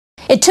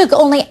It took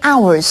only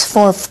hours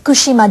for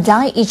Fukushima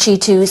Daiichi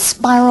to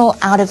spiral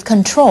out of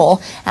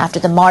control after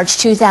the March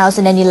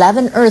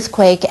 2011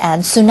 earthquake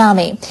and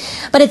tsunami.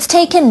 But it's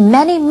taken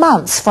many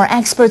months for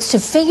experts to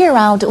figure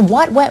out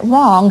what went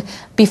wrong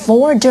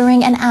before,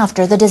 during, and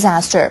after the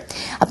disaster.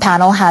 A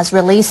panel has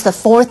released the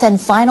fourth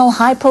and final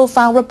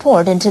high-profile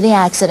report into the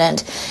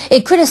accident.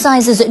 It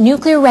criticizes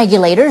nuclear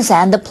regulators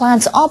and the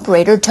plant's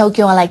operator,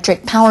 Tokyo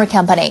Electric Power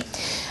Company.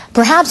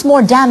 Perhaps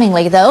more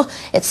damningly, though,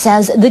 it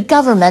says the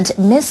government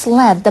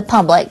misled the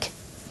public.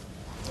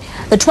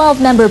 The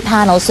 12-member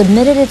panel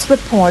submitted its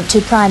report to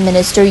Prime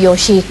Minister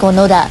Yoshihiko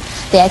Noda.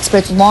 The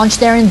experts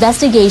launched their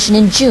investigation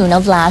in June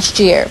of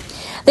last year.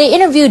 They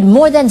interviewed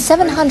more than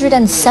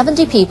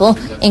 770 people,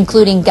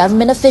 including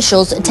government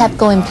officials,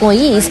 TEPCO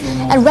employees,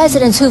 and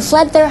residents who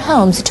fled their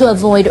homes to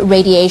avoid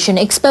radiation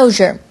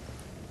exposure.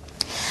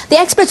 The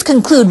experts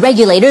conclude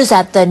regulators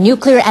at the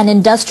Nuclear and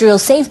Industrial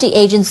Safety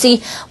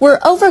Agency were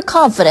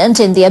overconfident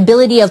in the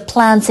ability of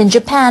plants in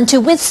Japan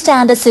to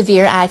withstand a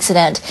severe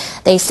accident.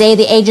 They say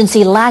the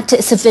agency lacked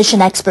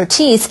sufficient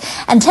expertise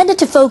and tended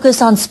to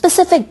focus on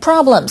specific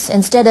problems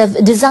instead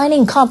of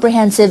designing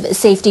comprehensive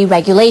safety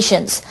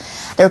regulations.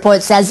 The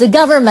report says the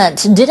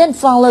government didn't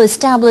follow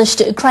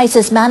established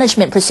crisis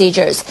management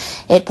procedures.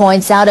 It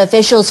points out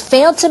officials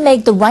failed to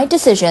make the right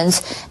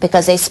decisions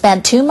because they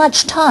spent too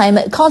much time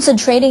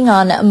concentrating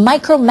on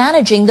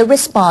micromanaging the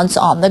response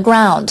on the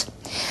ground.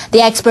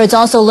 The experts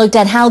also looked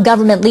at how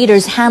government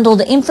leaders handled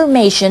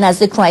information as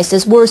the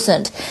crisis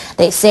worsened.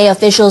 They say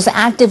officials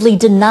actively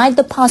denied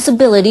the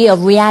possibility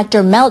of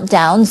reactor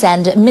meltdowns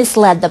and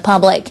misled the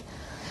public.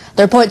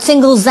 The report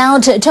singles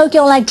out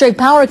Tokyo Electric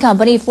Power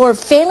Company for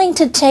failing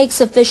to take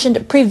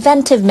sufficient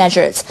preventive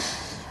measures.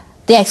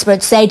 The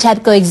experts say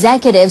TEPCO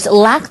executives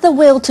lack the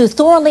will to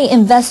thoroughly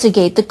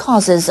investigate the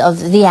causes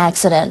of the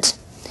accident.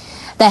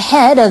 The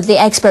head of the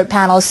expert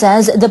panel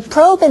says the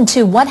probe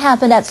into what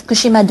happened at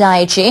Fukushima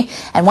Daiichi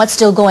and what's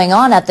still going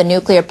on at the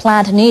nuclear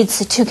plant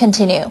needs to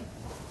continue.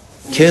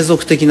 継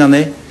続的な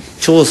ね、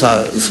調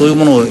査、そういう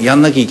ものをや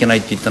んなきゃいけない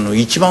って言ったの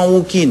一番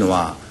大きいの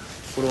は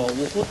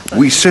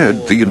We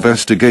said the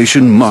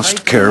investigation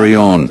must carry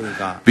on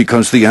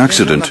because the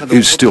accident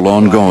is still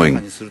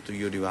ongoing.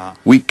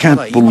 We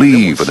can't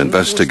believe an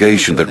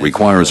investigation that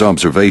requires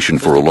observation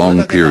for a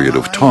long period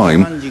of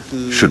time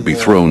should be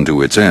thrown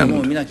to its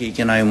end.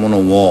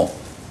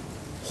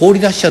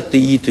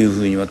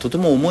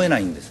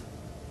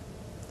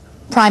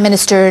 Prime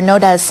Minister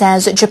Noda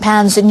says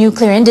Japan's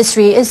nuclear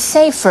industry is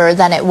safer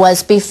than it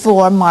was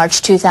before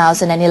March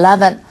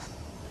 2011.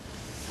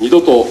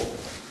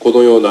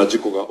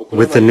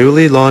 With the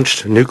newly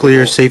launched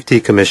Nuclear Safety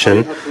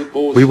Commission,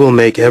 we will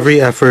make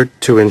every effort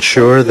to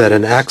ensure that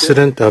an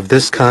accident of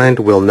this kind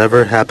will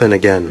never happen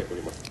again.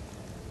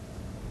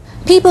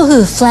 People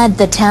who fled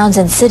the towns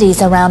and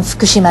cities around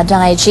Fukushima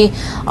Daiichi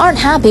aren't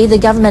happy the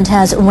government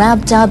has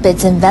ramped up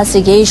its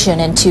investigation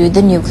into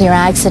the nuclear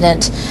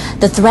accident.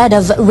 The threat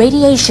of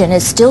radiation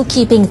is still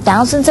keeping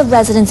thousands of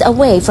residents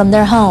away from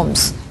their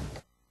homes.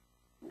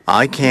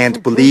 I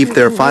can't believe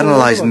they're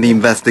finalizing the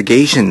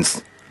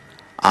investigations.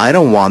 I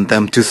don't want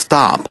them to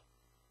stop.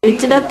 I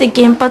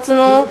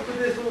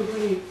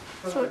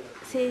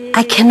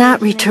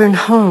cannot return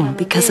home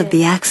because of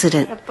the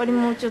accident,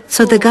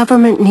 so the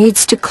government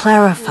needs to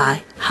clarify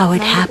how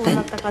it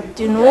happened.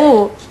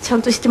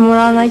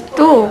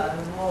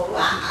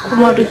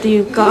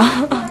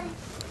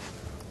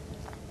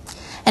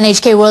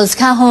 NHK World's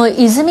Kaho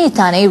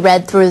Izumitani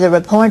read through the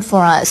report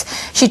for us.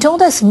 She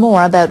told us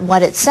more about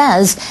what it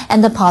says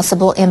and the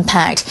possible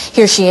impact.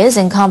 Here she is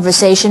in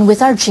conversation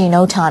with our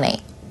Gino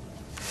Tani.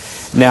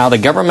 Now, the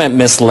government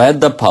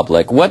misled the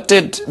public. What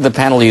did the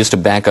panel use to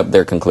back up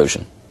their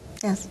conclusion?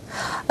 Yes.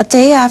 A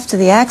day after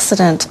the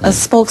accident, a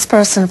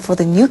spokesperson for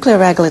the Nuclear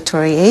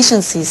Regulatory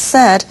Agency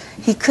said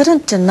he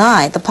couldn't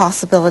deny the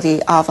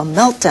possibility of a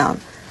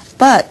meltdown.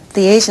 But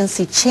the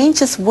agency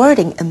changed its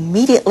wording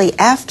immediately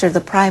after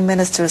the Prime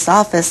Minister's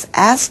office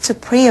asked to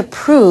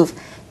pre-approve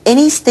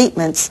any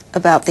statements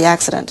about the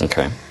accident.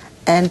 Okay.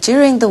 And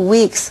during the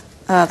weeks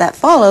that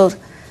followed,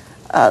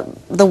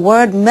 the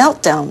word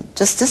meltdown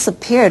just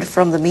disappeared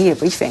from the media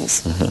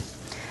briefings.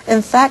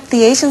 In fact,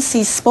 the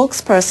agency's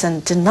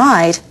spokesperson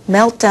denied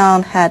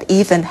meltdown had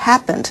even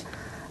happened.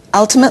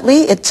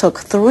 Ultimately, it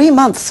took 3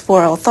 months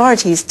for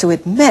authorities to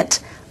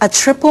admit a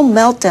triple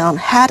meltdown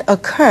had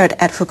occurred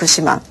at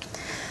Fukushima.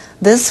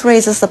 This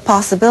raises the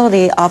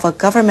possibility of a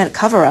government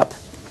cover-up.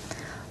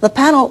 The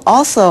panel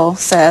also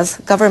says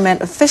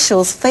government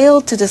officials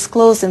failed to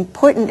disclose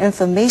important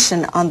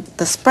information on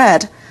the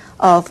spread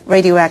of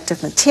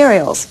radioactive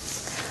materials.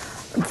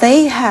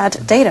 They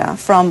had data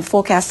from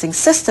forecasting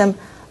system,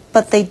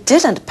 but they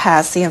didn't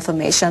pass the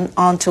information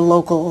on to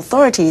local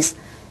authorities,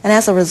 and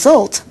as a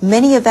result,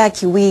 many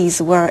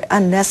evacuees were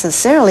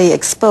unnecessarily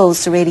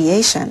exposed to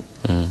radiation.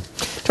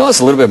 Tell us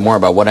a little bit more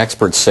about what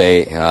experts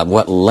say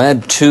what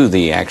led to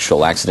the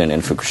actual accident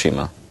in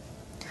Fukushima.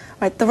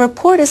 Right, the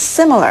report is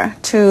similar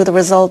to the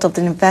result of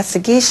the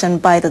investigation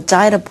by the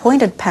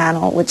Diet-appointed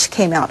panel, which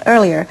came out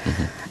earlier.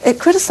 It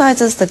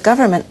criticizes the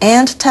government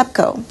and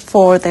TEPCO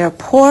for their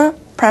poor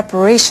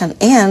preparation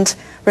and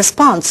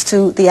response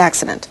to the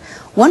accident.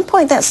 One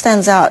point that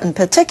stands out in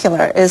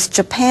particular is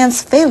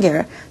Japan's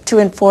failure to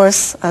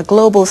enforce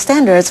global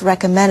standards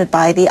recommended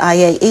by the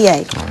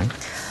IAEA.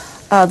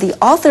 The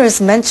authors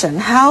mention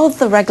how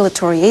the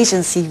regulatory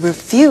agency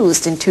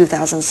refused in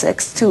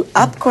 2006 to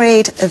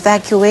upgrade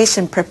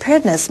evacuation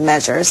preparedness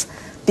measures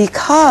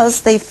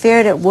because they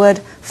feared it would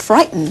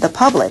frighten the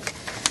public.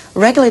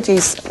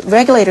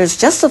 Regulators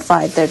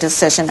justified their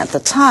decision at the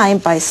time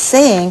by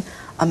saying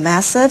a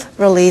massive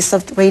release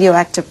of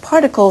radioactive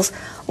particles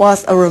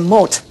was a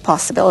remote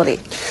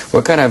possibility.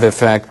 What kind of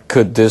effect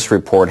could this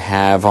report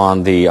have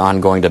on the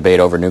ongoing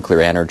debate over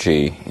nuclear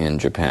energy in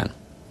Japan?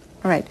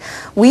 Right.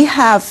 We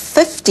have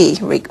 50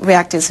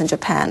 reactors in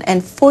Japan,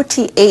 and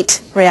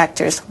 48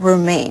 reactors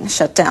remain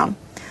shut down.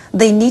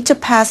 They need to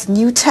pass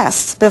new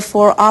tests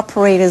before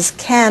operators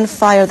can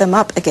fire them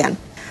up again.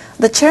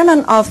 The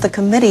chairman of the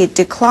committee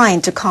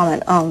declined to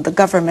comment on the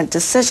government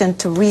decision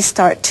to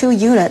restart 2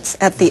 units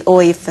at the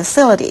OE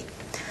facility.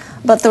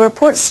 But the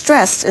report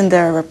stressed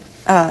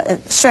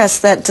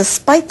that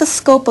despite the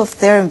scope of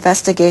their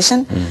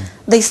investigation,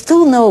 they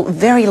still know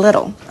very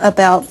little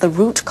about the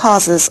root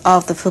causes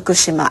of the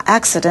Fukushima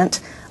accident,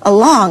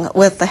 along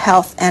with the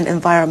health and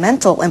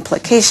environmental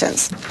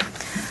implications.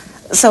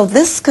 So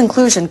this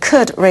conclusion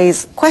could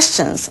raise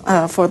questions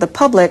for the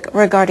public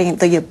regarding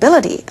the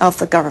ability of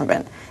the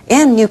government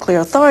and nuclear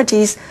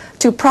authorities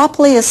to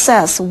properly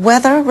assess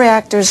whether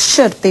reactors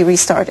should be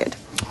restarted.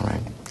 All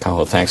right.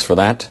 Kaho, thanks for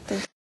that.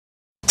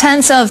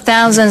 Tens of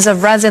thousands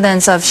of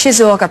residents of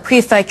Shizuoka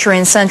Prefecture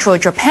in central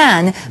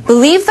Japan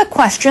believe the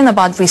question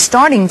about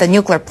restarting the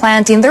nuclear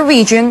plant in the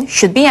region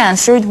should be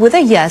answered with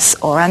a yes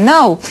or a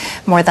no.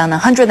 More than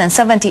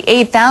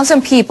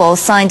 178,000 people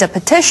signed a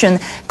petition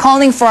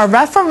calling for a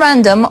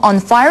referendum on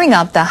firing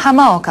up the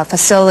Hamaoka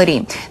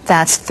facility.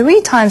 That's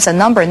 3 times the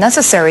number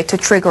necessary to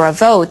trigger a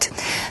vote.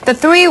 The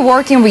 3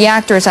 working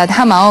reactors at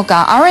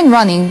Hamaoka aren't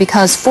running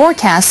because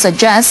forecasts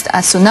suggest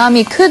a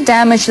tsunami could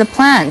damage the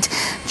plant.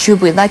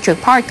 Chubu Electric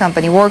Power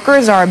Company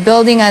workers are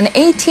building an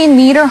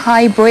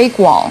 18-meter-high break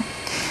wall.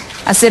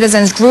 A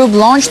citizens group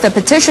launched the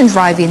petition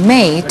drive in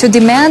May to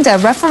demand a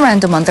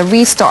referendum on the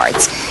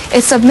restarts.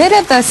 It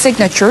submitted the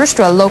signatures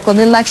to a local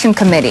election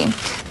committee.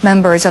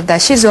 Members of the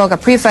Shizuoka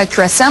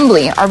Prefecture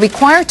Assembly are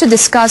required to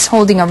discuss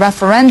holding a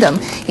referendum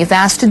if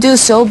asked to do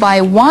so by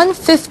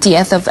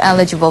 1/50th of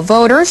eligible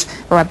voters,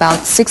 or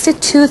about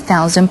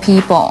 62,000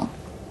 people.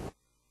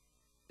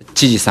 I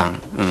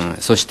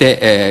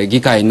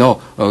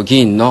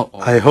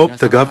hope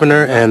the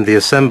governor and the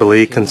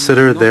assembly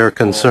consider their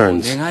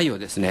concerns.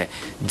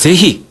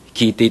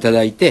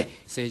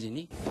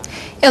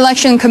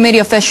 Election committee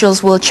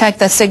officials will check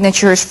the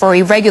signatures for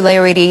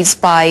irregularities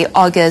by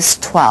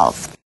August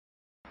 12th.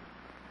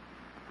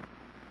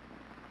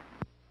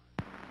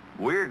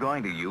 We're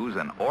going to use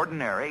an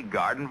ordinary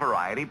garden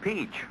variety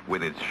peach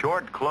with its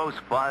short, close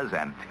fuzz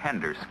and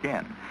tender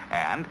skin,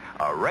 and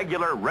a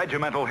regular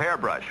regimental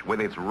hairbrush with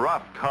its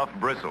rough, tough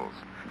bristles,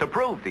 to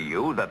prove to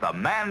you that the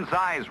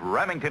man-sized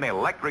Remington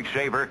electric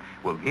shaver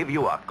will give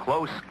you a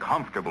close,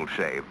 comfortable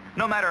shave,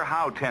 no matter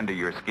how tender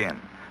your skin,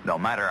 no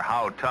matter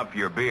how tough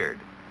your beard.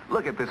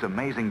 Look at this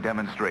amazing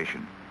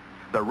demonstration.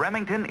 The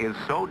Remington is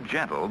so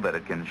gentle that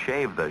it can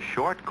shave the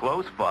short,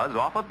 close fuzz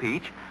off a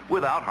peach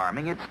without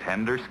harming its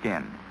tender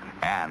skin.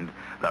 And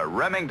the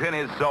Remington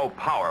is so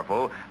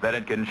powerful that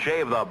it can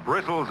shave the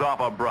bristles off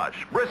a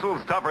brush,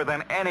 bristles tougher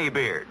than any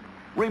beard.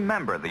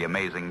 Remember the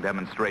amazing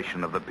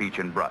demonstration of the peach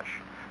and brush.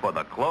 For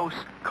the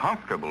close,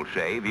 comfortable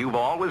shave you've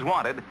always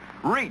wanted,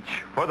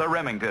 reach for the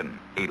Remington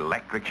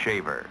electric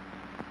shaver.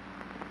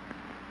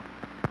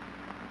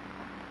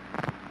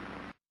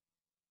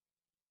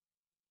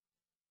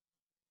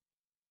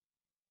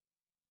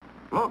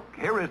 Look,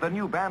 here is the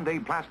new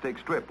Band-Aid plastic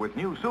strip with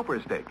new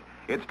Super Stick.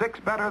 It sticks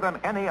better than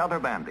any other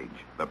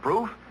bandage. The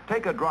proof?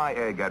 Take a dry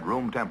egg at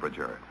room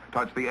temperature.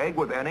 Touch the egg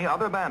with any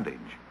other bandage.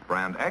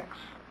 Brand X,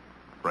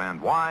 brand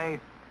Y,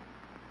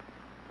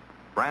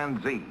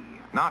 brand Z.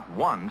 Not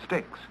one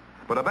sticks.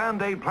 But a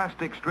Band-Aid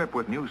plastic strip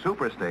with new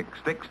Super Stick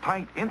sticks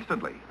tight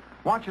instantly.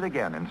 Watch it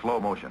again in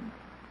slow motion.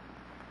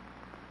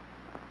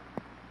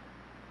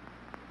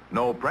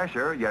 No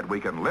pressure, yet we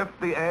can lift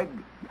the egg,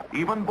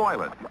 even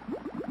boil it.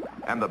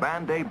 And the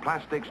Band-Aid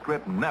plastic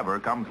strip never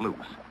comes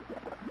loose.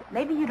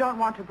 Maybe you don't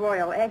want to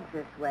broil eggs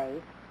this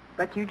way,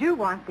 but you do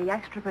want the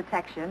extra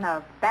protection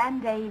of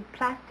Band-Aid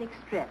plastic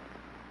strips.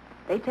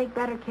 They take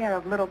better care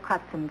of little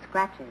cuts and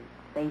scratches.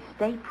 They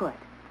stay put.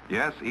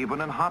 Yes,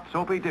 even in hot,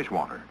 soapy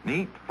dishwater.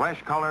 Neat,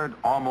 flesh-colored,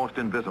 almost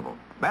invisible.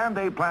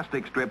 Band-Aid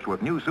plastic strips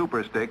with new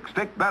Super Stick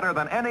stick better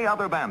than any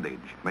other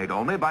bandage. Made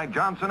only by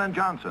Johnson &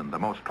 Johnson, the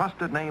most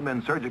trusted name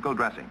in surgical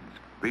dressings.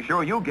 Be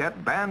sure you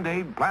get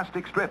Band-Aid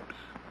plastic strips.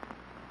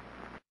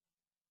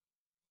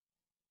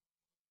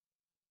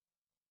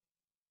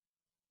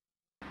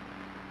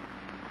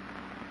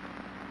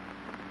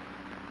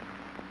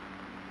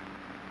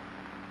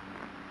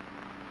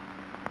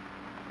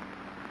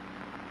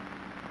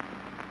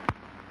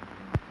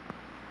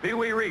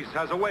 Pee-wee Reese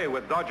has a way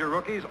with Dodger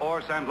rookies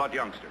or Sandlot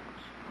youngsters.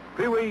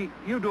 Pee-wee,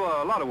 you do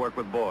a lot of work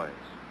with boys.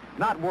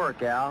 Not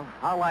work, Al.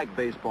 I like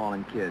baseball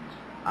and kids.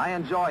 I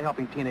enjoy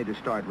helping teenagers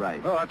start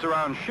right. Oh, that's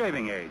around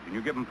shaving age. And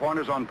you give them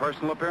pointers on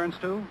personal appearance,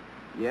 too?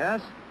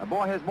 Yes. A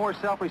boy has more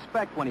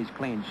self-respect when he's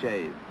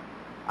clean-shaved.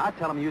 I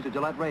tell him to use a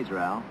Gillette razor,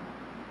 Al.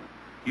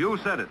 You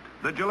said it.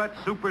 The Gillette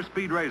Super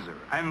Speed Razor.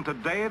 And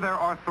today there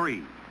are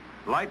 3.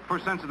 Light for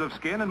sensitive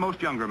skin and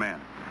most younger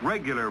men.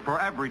 Regular for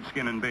average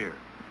skin and beard.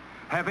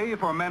 Heavy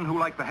for men who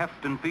like the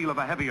heft and feel of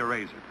a heavier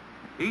razor.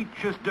 Each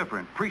is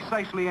different,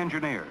 precisely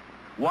engineered.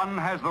 One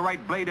has the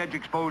right blade edge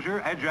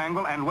exposure, edge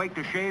angle, and weight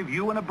to shave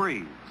you in a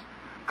breeze.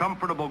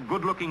 Comfortable,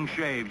 good-looking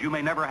shaves you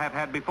may never have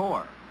had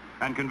before.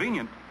 And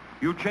convenient,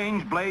 you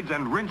change blades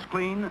and rinse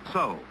clean,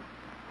 so.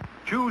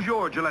 Choose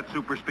your Gillette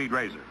Super Speed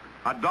Razor.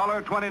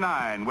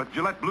 $1.29 with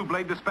Gillette Blue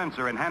Blade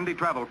dispenser and handy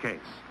travel case.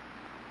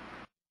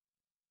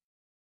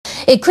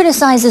 It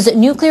criticizes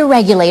nuclear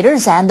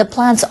regulators and the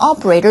plant's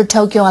operator,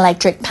 Tokyo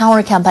Electric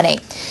Power Company.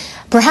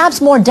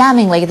 Perhaps more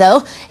damningly,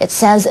 though, it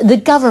says the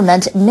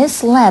government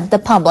misled the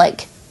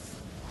public.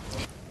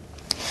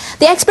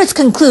 The experts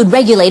conclude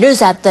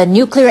regulators at the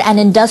Nuclear and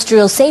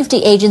Industrial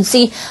Safety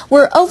Agency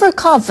were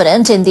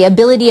overconfident in the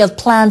ability of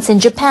plants in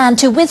Japan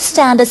to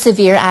withstand a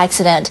severe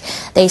accident.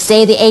 They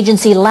say the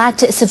agency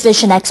lacked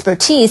sufficient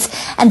expertise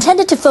and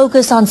tended to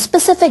focus on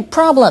specific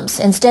problems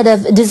instead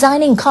of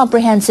designing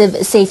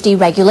comprehensive safety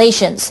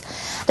regulations.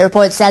 The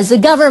report says the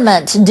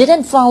government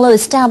didn't follow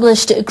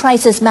established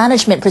crisis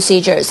management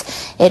procedures.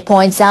 It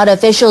points out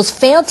officials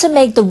failed to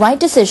make the right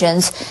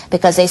decisions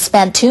because they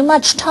spent too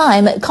much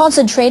time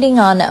concentrating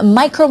on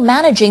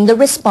micromanaging the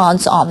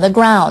response on the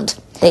ground.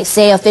 They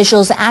say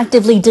officials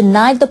actively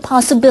denied the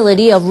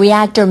possibility of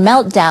reactor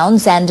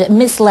meltdowns and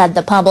misled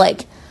the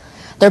public.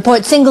 The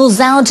report singles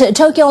out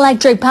Tokyo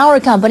Electric Power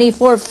Company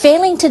for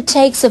failing to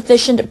take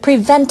sufficient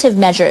preventive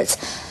measures.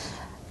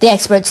 The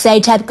experts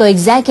say TEPCO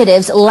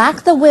executives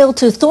lack the will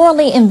to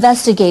thoroughly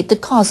investigate the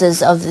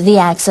causes of the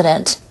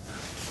accident.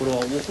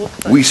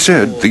 We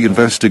said the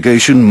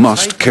investigation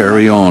must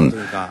carry on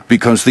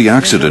because the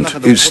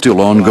accident is still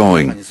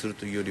ongoing.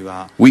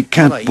 We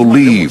can't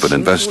believe an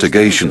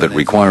investigation that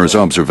requires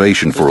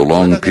observation for a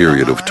long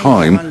period of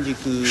time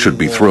should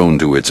be thrown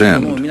to its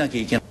end.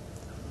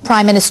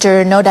 Prime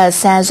Minister Noda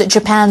says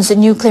Japan's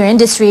nuclear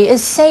industry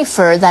is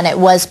safer than it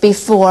was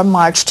before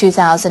March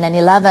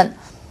 2011.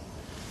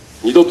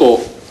 With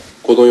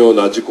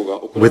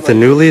the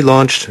newly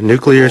launched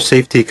Nuclear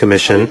Safety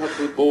Commission,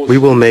 we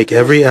will make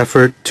every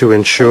effort to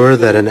ensure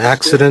that an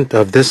accident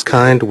of this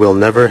kind will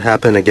never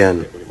happen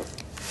again.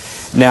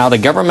 Now, the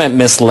government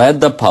misled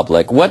the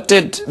public. What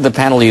did the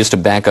panel use to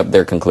back up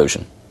their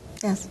conclusion?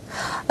 Yes.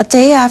 A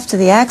day after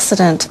the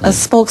accident, a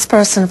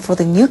spokesperson for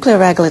the Nuclear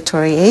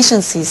Regulatory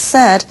Agency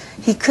said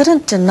he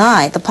couldn't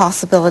deny the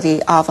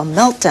possibility of a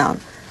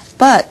meltdown.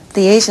 But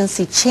the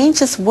agency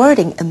changed its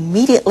wording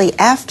immediately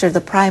after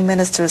the Prime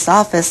Minister's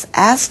office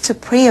asked to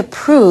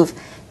pre-approve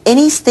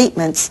any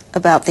statements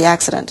about the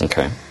accident.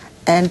 Okay.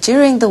 And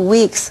during the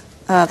weeks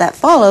that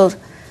followed,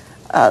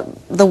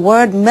 the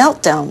word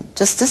meltdown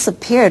just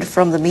disappeared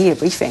from the media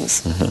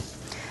briefings.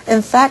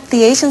 In fact,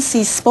 the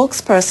agency's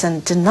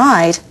spokesperson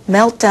denied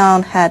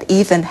meltdown had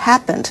even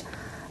happened.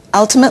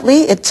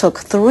 Ultimately, it took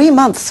 3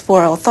 months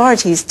for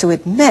authorities to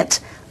admit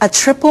a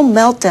triple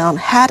meltdown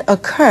had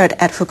occurred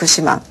at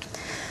Fukushima.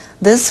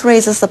 This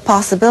raises the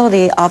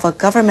possibility of a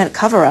government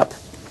cover-up.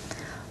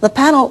 The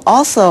panel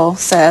also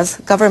says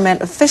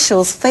government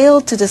officials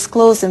failed to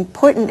disclose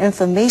important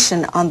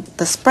information on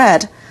the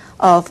spread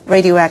of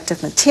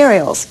radioactive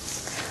materials.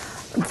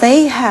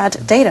 They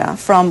had data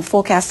from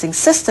forecasting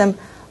system,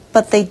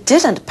 but they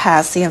didn't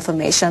pass the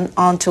information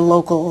on to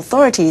local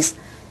authorities,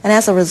 and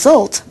as a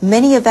result,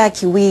 many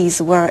evacuees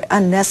were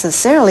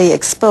unnecessarily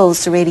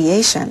exposed to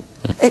radiation.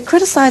 It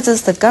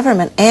criticizes the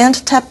government and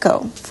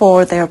TEPCO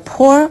for their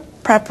poor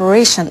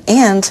preparation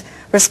and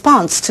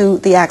response to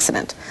the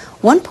accident.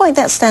 One point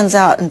that stands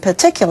out in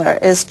particular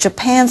is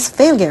Japan's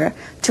failure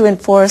to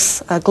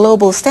enforce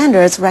global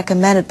standards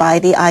recommended by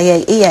the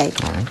IAEA.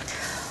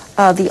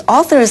 The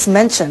authors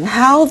mention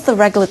how the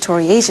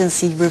regulatory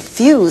agency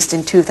refused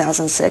in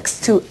 2006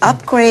 to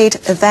upgrade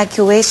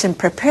evacuation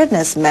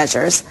preparedness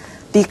measures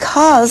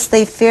because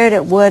they feared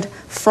it would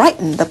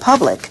frighten the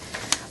public.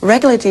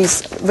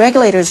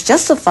 Regulators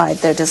justified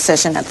their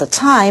decision at the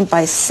time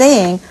by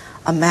saying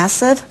a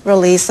massive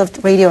release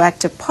of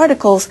radioactive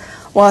particles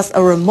was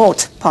a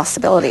remote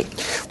possibility.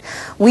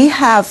 We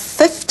have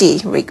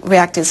 50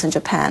 reactors in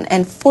Japan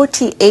and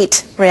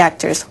 48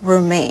 reactors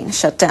remain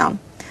shut down.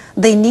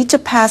 They need to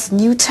pass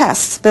new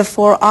tests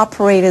before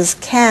operators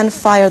can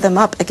fire them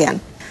up again.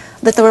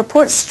 But the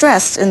report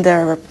stressed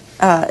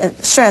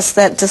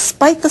that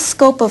despite the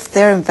scope of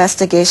their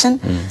investigation,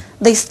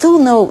 they still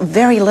know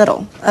very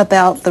little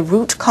about the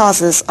root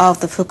causes of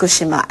the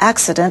Fukushima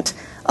accident,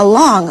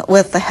 along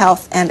with the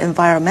health and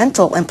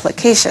environmental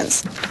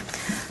implications.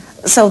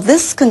 So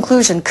this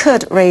conclusion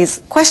could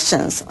raise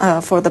questions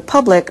for the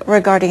public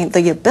regarding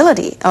the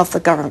ability of the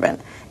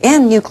government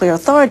and nuclear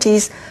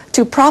authorities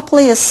to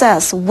properly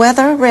assess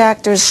whether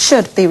reactors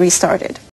should be restarted.